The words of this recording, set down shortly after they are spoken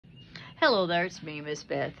Hello there, it's me, Miss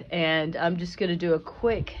Beth, and I'm just going to do a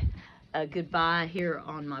quick goodbye here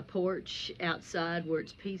on my porch outside where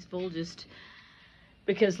it's peaceful, just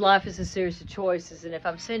because life is a series of choices. And if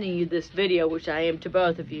I'm sending you this video, which I am to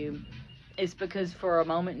both of you, it's because for a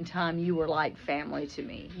moment in time you were like family to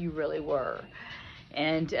me. You really were.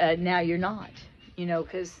 And now you're not,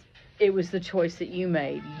 because it was the choice that you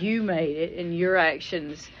made. You made it, and your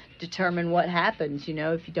actions determine what happens.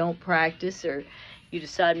 If you don't practice or you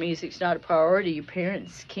decide music's not a priority, your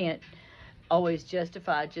parents can't always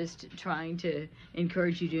justify just trying to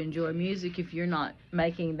encourage you to enjoy music if you're not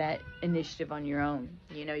making that initiative on your own.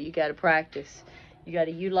 You got to practice. You got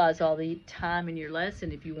to utilize all the time in your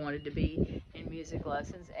lesson if you wanted to be in music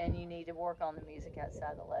lessons, and you need to work on the music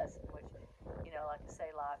outside the lesson, which, like I say,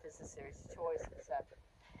 life is a series of choices.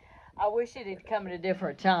 I wish it had come at a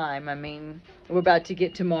different time. I mean, we're about to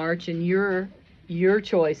get to March, and your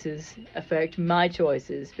choices affect my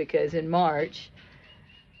choices, because in March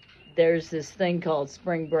there's this thing called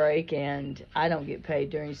spring break, and I don't get paid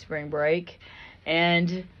during spring break.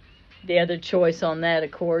 And the other choice on that,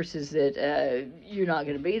 of course, is that you're not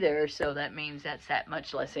going to be there, so that means that's that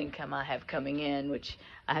much less income I have coming in, which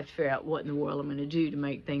I have to figure out what in the world I'm going to do to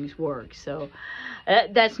make things work. So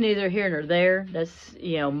that's neither here nor there. That's,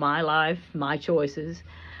 my life, my choices.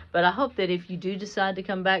 But I hope that if you do decide to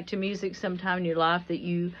come back to music sometime in your life, that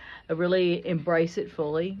you really embrace it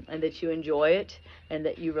fully, and that you enjoy it, and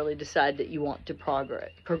that you really decide that you want to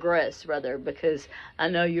progress rather, because I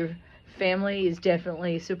know your family is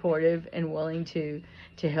definitely supportive and willing to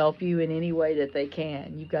help you in any way that they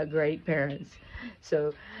can. You've got great parents.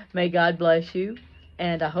 So may God bless you.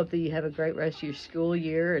 And I hope that you have a great rest of your school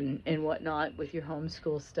year and whatnot with your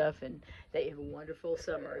homeschool stuff, and that you have a wonderful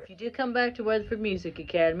summer. If you do come back to Weatherford Music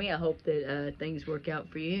Academy, I hope that things work out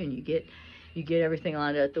for you and you get everything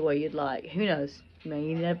lined up the way you'd like. Who knows?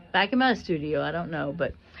 Maybe back in my studio. I don't know.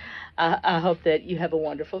 But I hope that you have a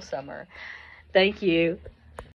wonderful summer. Thank you.